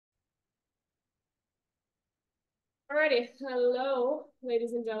Alrighty, hello,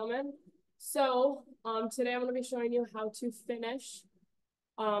 ladies and gentlemen. So, today I'm going to be showing you how to finish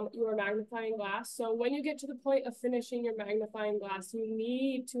your magnifying glass. So when you get to the point of finishing your magnifying glass, you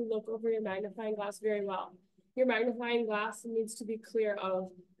need to look over your magnifying glass very well. Your magnifying glass needs to be clear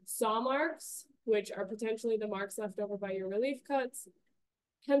of saw marks, which are potentially the marks left over by your relief cuts,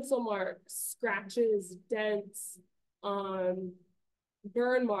 pencil marks, scratches, dents,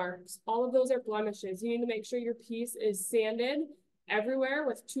 burn marks, all of those are blemishes. You need to make sure your piece is sanded everywhere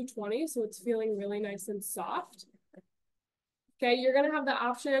with 220, so it's feeling really nice and soft. Okay, you're gonna have the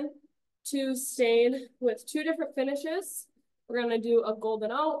option to stain with two different finishes. We're gonna do a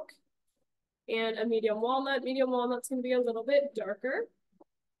golden oak and a medium walnut. Medium walnut's gonna be a little bit darker.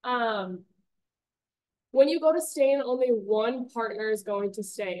 When you go to stain, only one partner is going to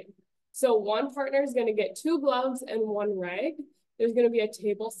stain. So one partner is gonna get 2 gloves and 1 rag. There's going to be a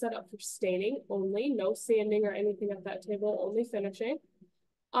table set up for staining only, no sanding or anything at that table, only finishing.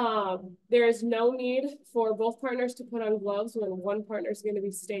 There is no need for both partners to put on gloves when one partner is going to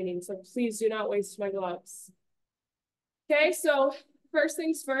be staining. So please do not waste my gloves. Okay, so first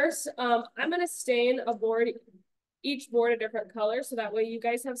things first, I'm going to stain each board a different color. So that way you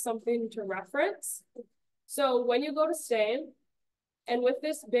guys have something to reference. So when you go to stain, and with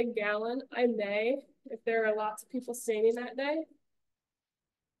this big gallon, I may, if there are lots of people staining that day,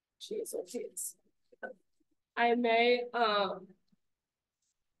 jeez, oh jeez. I may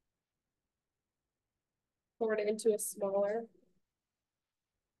pour it into a smaller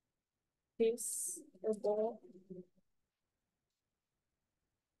piece or bowl.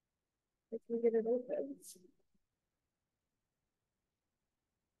 I can get it open.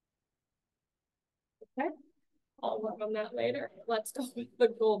 Okay, I'll work on that later. Let's go with the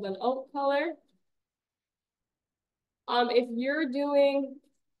golden oak color. If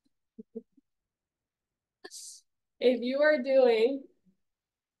you are doing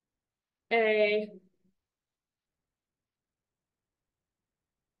a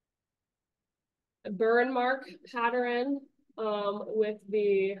burn mark pattern with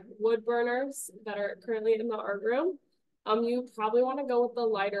the wood burners that are currently in the art room, you probably want to go with the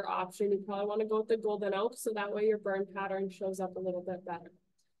lighter option. You probably want to go with the golden oak, so that way your burn pattern shows up a little bit better.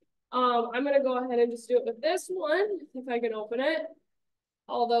 I'm going to go ahead and just do it with this one, if I can open it.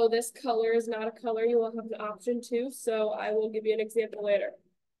 Although this color is not a color, you will have the option to, so I will give you an example later.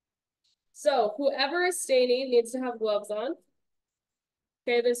 So whoever is staining needs to have gloves on.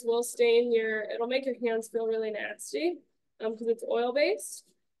 Okay, this will stain it'll make your hands feel really nasty because it's oil-based,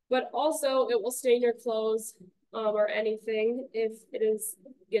 but also it will stain your clothes or anything if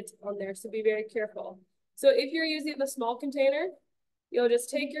gets on there, so be very careful. So if you're using the small container, you'll just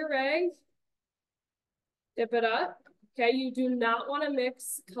take your rag, dip it up. Okay, you do not want to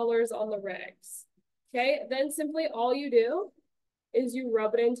mix colors on the rags. Okay, then simply all you do is you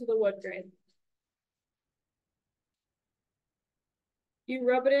rub it into the wood grain. You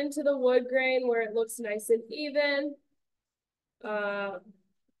rub it into the wood grain where it looks nice and even.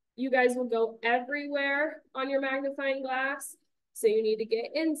 You guys will go everywhere on your magnifying glass. So you need to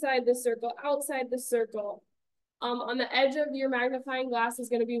get inside the circle, outside the circle. On the edge of your magnifying glass is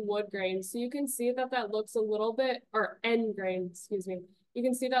going to be wood grain. So you can see that looks a little bit, or end grain, excuse me. You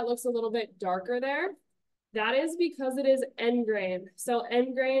can see that looks a little bit darker there. That is because it is end grain. So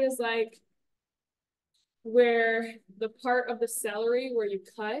end grain is like where the part of the celery where you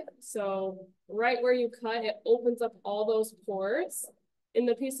cut. So right where you cut, it opens up all those pores in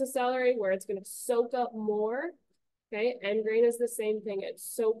the piece of celery where it's going to soak up more. Okay, end grain is the same thing. It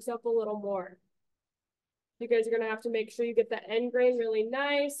soaks up a little more. You guys are going to have to make sure you get the end grain really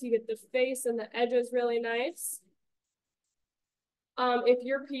nice. You get the face and the edges really nice. If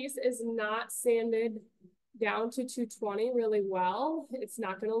your piece is not sanded down to 220 really well, it's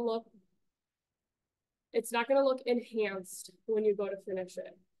not going to look enhanced when you go to finish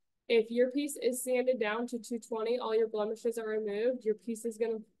it. If your piece is sanded down to 220, all your blemishes are removed, your piece is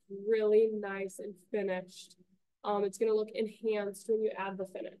going to be really nice and finished. It's going to look enhanced when you add the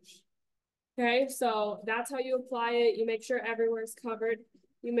finish. Okay, so that's how you apply it. You make sure everywhere is covered.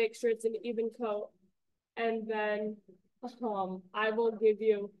 You make sure it's an even coat. And then I will give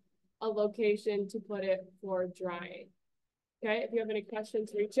you a location to put it for drying. Okay, if you have any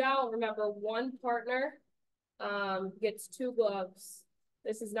questions, reach out. Remember, one partner gets 2 gloves.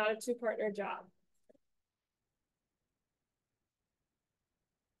 This is not a 2-partner job.